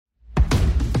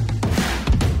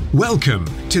Welcome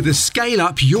to the Scale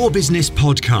Up Your Business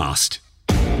podcast.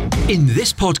 In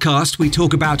this podcast, we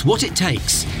talk about what it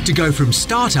takes to go from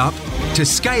startup to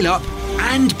scale up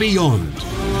and beyond.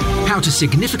 How to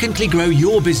significantly grow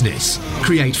your business,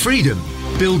 create freedom,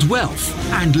 build wealth,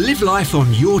 and live life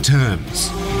on your terms.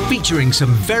 Featuring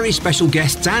some very special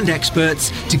guests and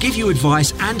experts to give you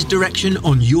advice and direction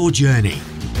on your journey.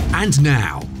 And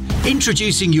now,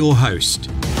 introducing your host,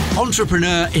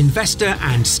 entrepreneur, investor,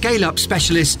 and scale-up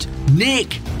specialist,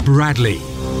 Nick Bradley.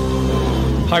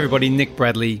 Hi everybody, Nick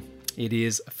Bradley. It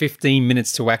is 15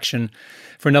 minutes to action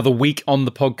for another week on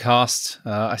the podcast.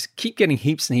 I keep getting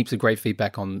heaps and heaps of great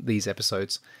feedback on these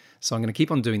episodes, so I'm going to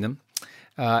keep on doing them.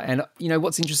 And you know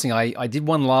what's interesting, I did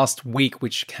one last week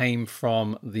which came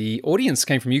from the audience,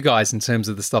 came from you guys in terms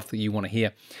of the stuff that you want to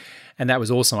hear. And that was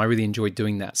awesome. I really enjoyed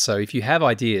doing that. So if you have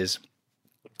ideas,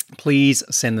 please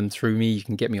send them through me. You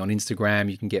can get me on Instagram.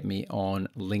 You can get me on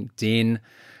LinkedIn.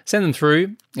 Send them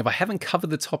through. If I haven't covered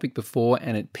the topic before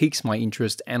and it piques my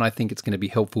interest and I think it's going to be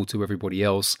helpful to everybody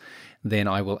else, then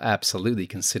I will absolutely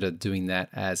consider doing that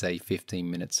as a 15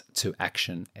 minutes to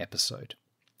action episode.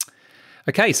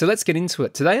 Okay, so let's get into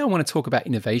it. Today I want to talk about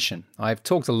innovation. I've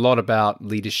talked a lot about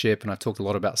leadership and I've talked a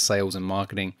lot about sales and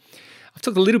marketing. I've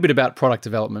talked a little bit about product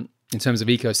development in terms of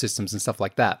ecosystems and stuff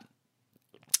like that.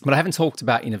 But I haven't talked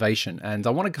about innovation, and I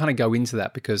want to kind of go into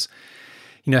that because,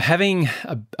 you know, having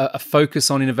a focus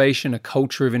on innovation, a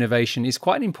culture of innovation is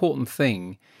quite an important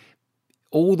thing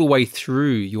all the way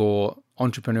through your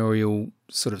entrepreneurial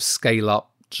sort of scale-up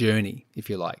journey,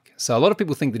 if you like. So a lot of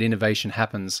people think that innovation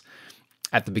happens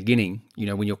at the beginning, you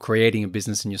know, when you're creating a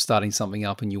business and you're starting something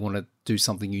up and you want to do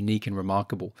something unique and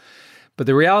remarkable. But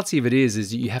the reality of it is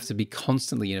that you have to be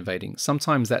constantly innovating.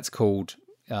 Sometimes that's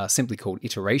simply called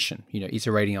iteration, you know,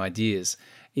 iterating ideas.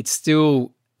 It's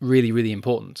still really, really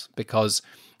important because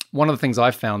one of the things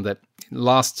I've found that in the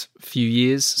last few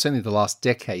years, certainly the last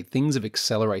decade, things have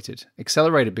accelerated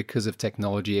because of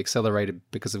technology, accelerated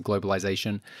because of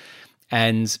globalization.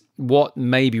 And what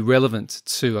may be relevant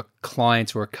to a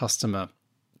client or a customer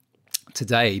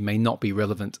today may not be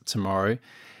relevant tomorrow.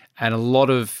 And a lot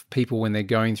of people, when they're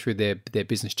going through their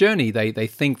business journey, they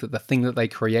think that the thing that they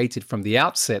created from the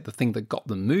outset, the thing that got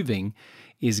them moving,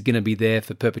 is going to be there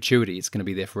for perpetuity. It's going to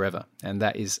be there forever. And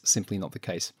that is simply not the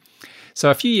case. So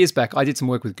a few years back, I did some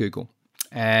work with Google.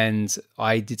 And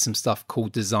I did some stuff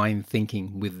called design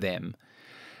thinking with them.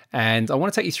 And I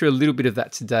want to take you through a little bit of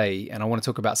that today. And I want to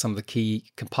talk about some of the key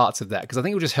parts of that, because I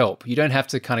think it will just help. You don't have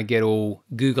to kind of get all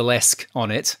Google-esque on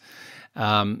it.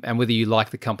 And whether you like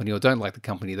the company or don't like the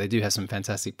company, they do have some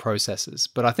fantastic processes.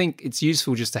 But I think it's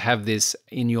useful just to have this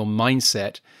in your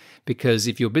mindset, because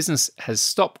if your business has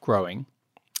stopped growing,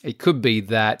 it could be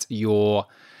that your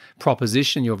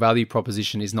proposition, your value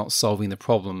proposition is not solving the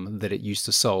problem that it used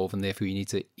to solve. And therefore you need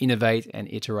to innovate and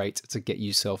iterate to get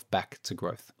yourself back to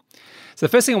growth. So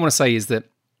the first thing I want to say is that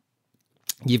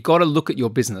you've got to look at your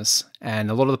business.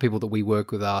 And a lot of the people that we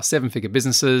work with are seven-figure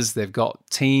businesses. They've got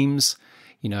teams,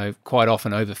 you know, quite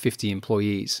often over 50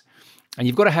 employees. And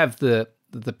you've got to have the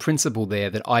principle there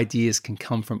that ideas can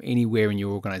come from anywhere in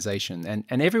your organization.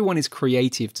 And everyone is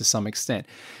creative to some extent.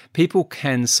 People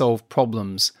can solve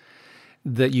problems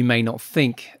that you may not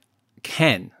think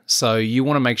can. So you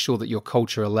want to make sure that your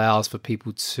culture allows for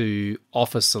people to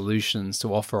offer solutions,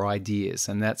 to offer ideas.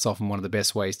 And that's often one of the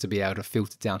best ways to be able to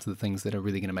filter down to the things that are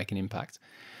really going to make an impact.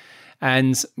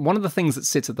 And one of the things that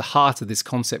sits at the heart of this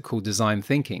concept called design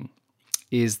thinking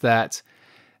is that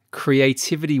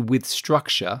creativity with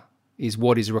structure is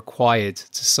what is required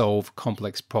to solve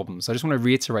complex problems. So I just want to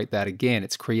reiterate that again.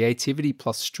 It's creativity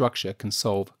plus structure can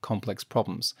solve complex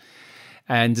problems.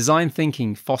 And design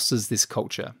thinking fosters this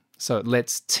culture. So it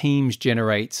lets teams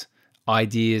generate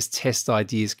ideas, test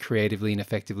ideas creatively and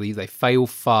effectively. They fail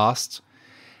fast.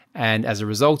 And as a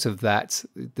result of that,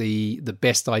 the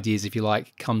best ideas, if you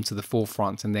like, come to the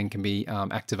forefront and then can be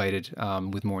activated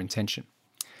with more intention.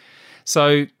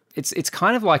 So it's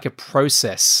kind of like a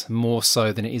process more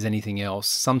so than it is anything else.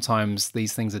 Sometimes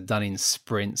these things are done in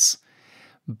sprints,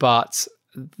 but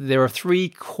there are three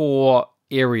core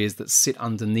areas that sit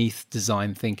underneath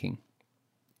design thinking.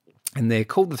 And they're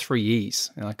called the 3 E's.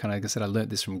 And like I said, I learned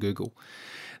this from Google.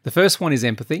 The first one is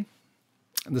empathy.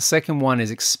 The second one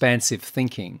is expansive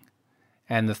thinking.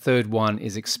 And the third one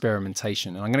is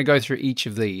experimentation. And I'm going to go through each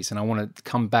of these, and I want to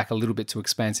come back a little bit to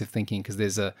expansive thinking because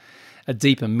there's a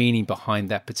deeper meaning behind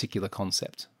that particular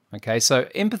concept. Okay, so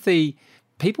empathy,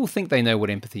 people think they know what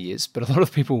empathy is, but a lot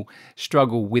of people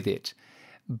struggle with it.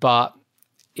 But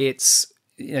it's,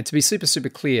 you know, to be super, super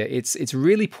clear, it's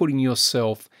really putting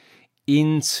yourself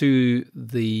into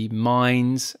the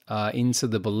mind, into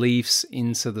the beliefs,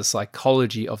 into the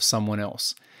psychology of someone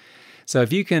else. So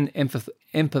if you can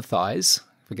empathize,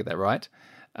 if I get that right,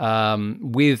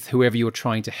 with whoever you're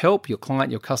trying to help, your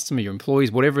client, your customer, your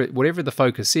employees, whatever the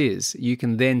focus is, you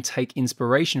can then take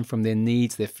inspiration from their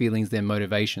needs, their feelings, their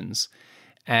motivations,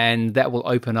 and that will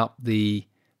open up the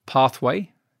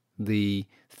pathway, the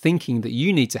thinking that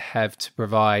you need to have to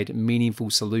provide meaningful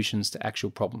solutions to actual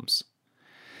problems.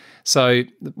 So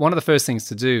one of the first things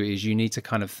to do is you need to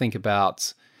kind of think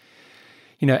about,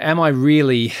 am I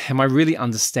really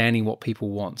understanding what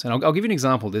people want? And I'll give you an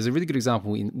example. There's a really good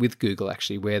example with Google,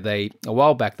 actually, where a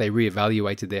while back, they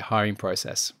reevaluated their hiring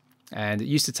process. And it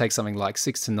used to take something like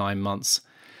 6 to 9 months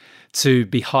to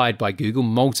be hired by Google,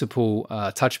 multiple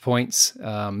touch points.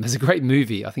 There's a great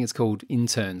movie, I think it's called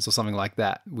Interns or something like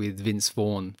that, with Vince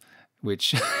Vaughn,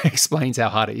 which explains how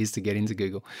hard it is to get into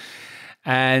Google.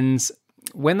 And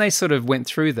when they sort of went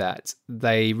through that,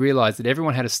 they realized that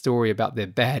everyone had a story about their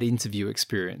bad interview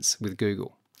experience with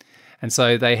Google. And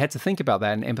so they had to think about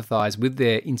that and empathize with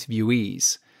their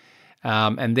interviewees.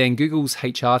 And then Google's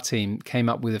HR team came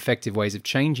up with effective ways of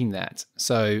changing that.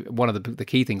 So one of the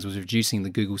key things was reducing the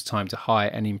Google's time to hire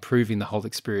and improving the whole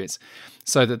experience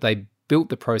so that they built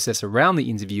the process around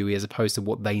the interviewee as opposed to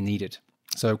what they needed.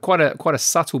 So quite a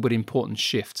subtle but important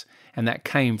shift. And that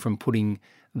came from putting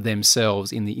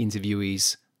themselves in the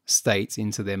interviewee's state,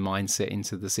 into their mindset,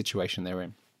 into the situation they're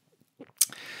in.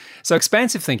 So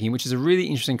expansive thinking, which is a really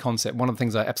interesting concept, one of the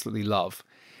things I absolutely love,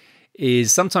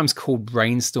 is sometimes called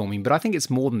brainstorming, but I think it's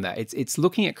more than that. It's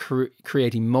looking at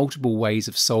creating multiple ways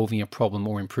of solving a problem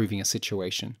or improving a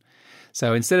situation.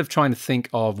 So instead of trying to think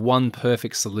of one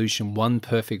perfect solution, one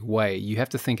perfect way, you have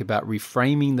to think about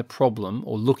reframing the problem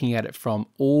or looking at it from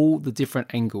all the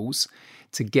different angles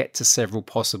to get to several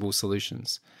possible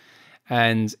solutions.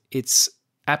 And it's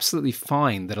absolutely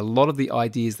fine that a lot of the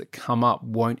ideas that come up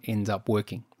won't end up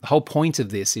working. The whole point of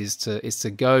this is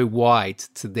to go wide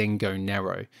to then go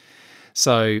narrow.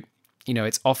 So,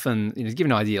 it's often, to give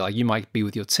an idea, like you might be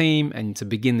with your team, and to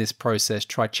begin this process,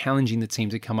 try challenging the team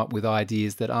to come up with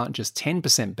ideas that aren't just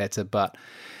 10% better, but,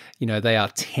 they are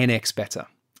 10x better.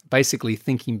 Basically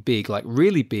thinking big, like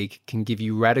really big, can give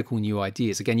you radical new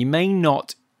ideas. Again, you may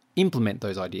not implement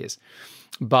those ideas,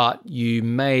 but you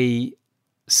may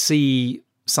see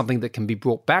something that can be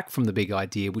brought back from the big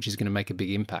idea, which is going to make a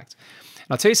big impact. And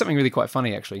I'll tell you something really quite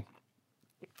funny, actually.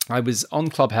 I was on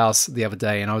Clubhouse the other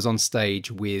day, and I was on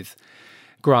stage with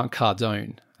Grant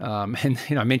Cardone.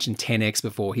 And I mentioned 10X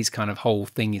before. His kind of whole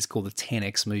thing is called the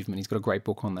 10X movement. He's got a great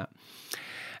book on that.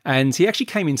 And he actually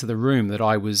came into the room that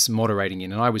I was moderating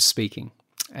in, and I was speaking.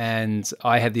 And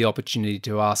I had the opportunity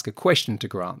to ask a question to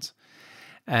Grant.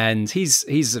 And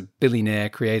he's a billionaire,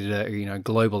 created a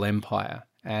global empire.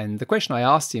 And the question I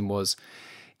asked him was,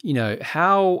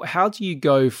 how do you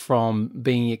go from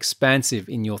being expansive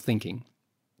in your thinking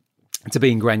to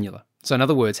being granular? So in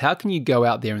other words, how can you go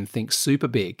out there and think super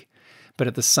big, but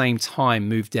at the same time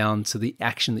move down to the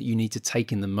action that you need to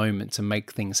take in the moment to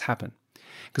make things happen?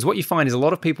 Because what you find is a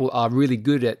lot of people are really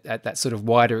good at that sort of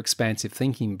wider, expansive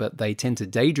thinking, but they tend to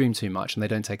daydream too much and they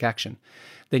don't take action.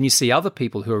 Then you see other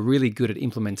people who are really good at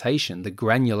implementation, the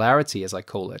granularity, as I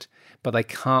call it, but they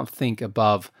can't think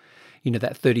above,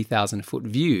 that 30,000 foot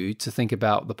view to think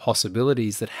about the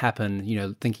possibilities that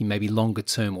happen, thinking maybe longer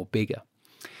term or bigger.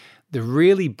 The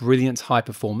really brilliant high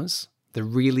performers, the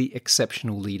really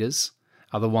exceptional leaders,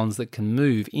 are the ones that can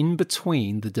move in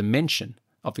between the dimension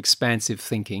of expansive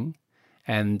thinking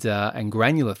and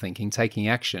granular thinking, taking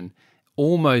action,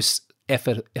 almost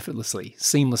effortlessly,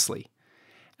 seamlessly.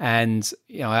 And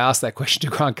I asked that question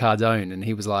to Grant Cardone, and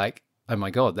he was like, "Oh my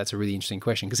God, that's a really interesting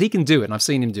question," because he can do it, and I've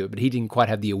seen him do it, but he didn't quite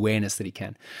have the awareness that he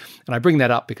can. And I bring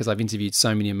that up because I've interviewed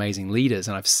so many amazing leaders,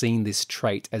 and I've seen this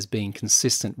trait as being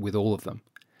consistent with all of them.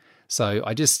 So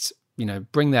I just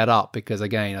bring that up because,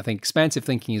 again, I think expansive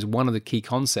thinking is one of the key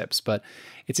concepts, but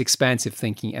it's expansive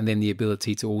thinking and then the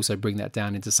ability to also bring that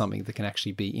down into something that can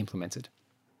actually be implemented.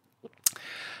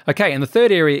 Okay, and the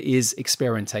third area is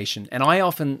experimentation. And I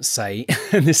often say,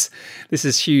 and this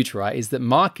is huge, right, is that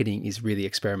marketing is really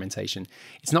experimentation.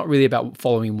 It's not really about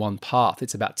following one path.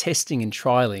 It's about testing and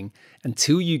trialing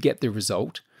until you get the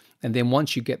result. And then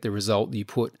once you get the result, you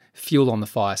put fuel on the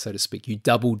fire, so to speak. You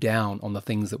double down on the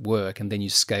things that work, and then you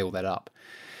scale that up.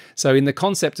 So in the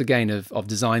concept, again, of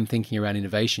design thinking around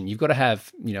innovation, you've got to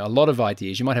have a lot of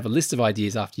ideas. You might have a list of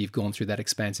ideas after you've gone through that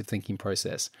expansive thinking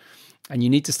process. And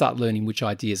you need to start learning which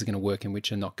ideas are going to work and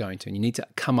which are not going to. And you need to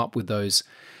come up with those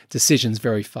decisions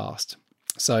very fast.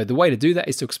 So the way to do that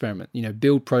is to experiment,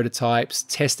 build prototypes,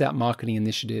 test out marketing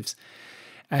initiatives.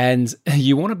 And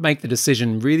you want to make the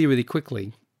decision really, really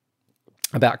quickly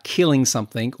about killing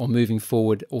something or moving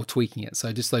forward or tweaking it.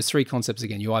 So just those three concepts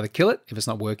again. You either kill it if it's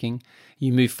not working,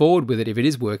 you move forward with it if it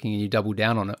is working and you double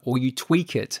down on it, or you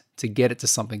tweak it to get it to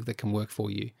something that can work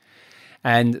for you.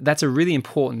 And that's a really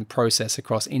important process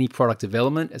across any product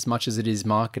development as much as it is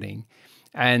marketing.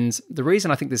 And the reason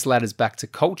I think this ladders back to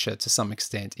culture to some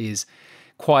extent is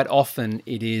quite often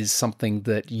it is something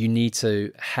that you need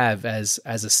to have as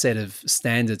a set of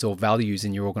standards or values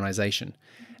in your organization.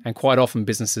 And quite often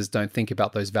businesses don't think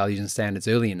about those values and standards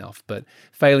early enough. But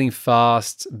failing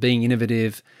fast, being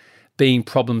innovative, being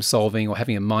problem solving, or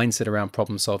having a mindset around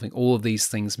problem solving, all of these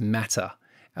things matter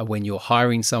when you're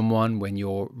hiring someone, when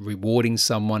you're rewarding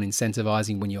someone,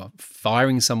 incentivizing, when you're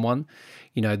firing someone.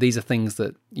 These are things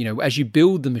that, as you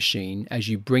build the machine, as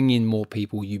you bring in more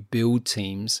people, you build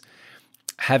teams,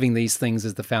 having these things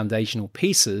as the foundational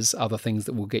pieces are the things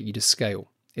that will get you to scale.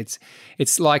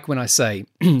 It's like when I say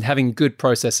having good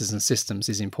processes and systems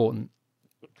is important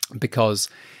because,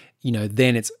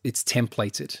 then it's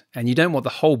templated, and you don't want the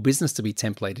whole business to be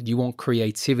templated. You want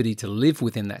creativity to live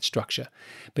within that structure.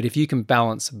 But if you can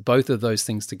balance both of those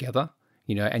things together,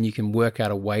 and you can work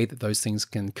out a way that those things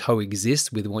can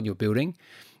coexist with what you're building,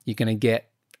 you're going to get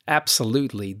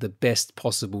absolutely the best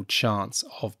possible chance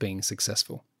of being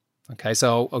successful. Okay,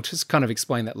 so I'll just kind of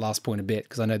explain that last point a bit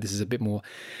because I know this is a bit more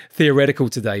theoretical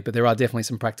today, but there are definitely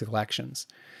some practical actions.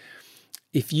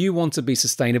 If you want to be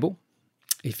sustainable,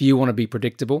 if you want to be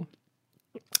predictable,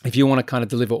 if you want to kind of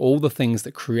deliver all the things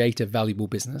that create a valuable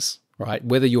business, right?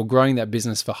 Whether you're growing that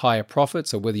business for higher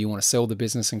profits or whether you want to sell the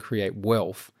business and create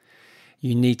wealth,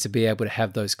 you need to be able to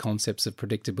have those concepts of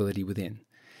predictability within.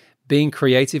 Being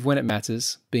creative when it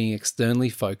matters, being externally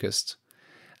focused,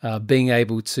 being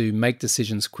able to make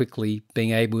decisions quickly,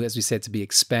 being able, as we said, to be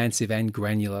expansive and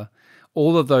granular.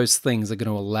 All of those things are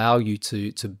going to allow you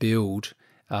to build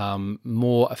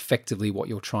more effectively what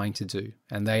you're trying to do.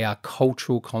 And they are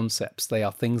cultural concepts. They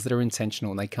are things that are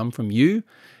intentional, and they come from you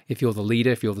if you're the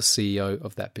leader, if you're the CEO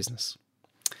of that business.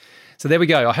 So there we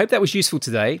go. I hope that was useful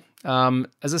today.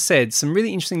 As I said, some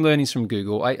really interesting learnings from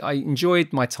Google. I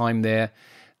enjoyed my time there.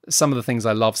 Some of the things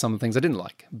I love, some of the things I didn't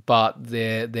like, but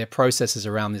their processes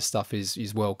around this stuff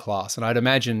is world class. And I'd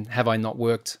imagine, I haven't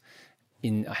worked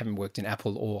in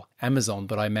Apple or Amazon,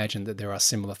 but I imagine that there are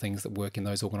similar things that work in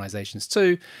those organizations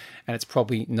too. And it's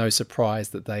probably no surprise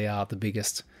that they are the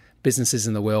biggest businesses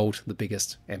in the world, the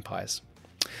biggest empires.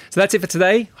 So that's it for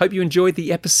today. Hope you enjoyed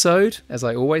the episode. As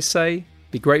I always say,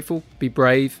 be grateful, be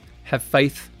brave, have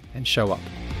faith, and show up.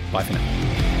 Bye for now.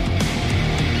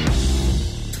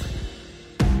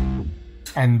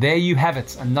 And there you have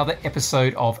it, another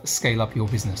episode of Scale Up Your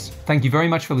Business. Thank you very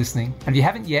much for listening. And if you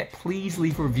haven't yet, please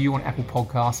leave a review on Apple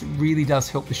Podcasts. It really does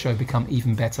help the show become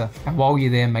even better. And while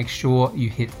you're there, make sure you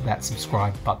hit that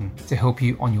subscribe button to help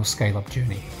you on your scale up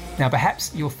journey. Now,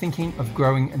 perhaps you're thinking of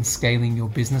growing and scaling your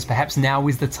business. Perhaps now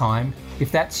is the time.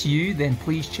 If that's you, then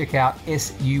please check out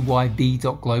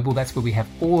suyb.global. That's where we have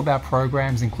all of our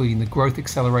programs, including the Growth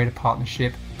Accelerator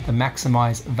Partnership, the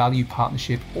Maximize Value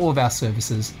Partnership, all of our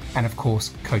services, and of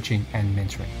course, coaching and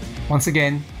mentoring. Once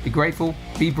again, be grateful,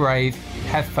 be brave,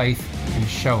 have faith, and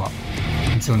show up.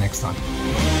 Until next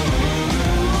time.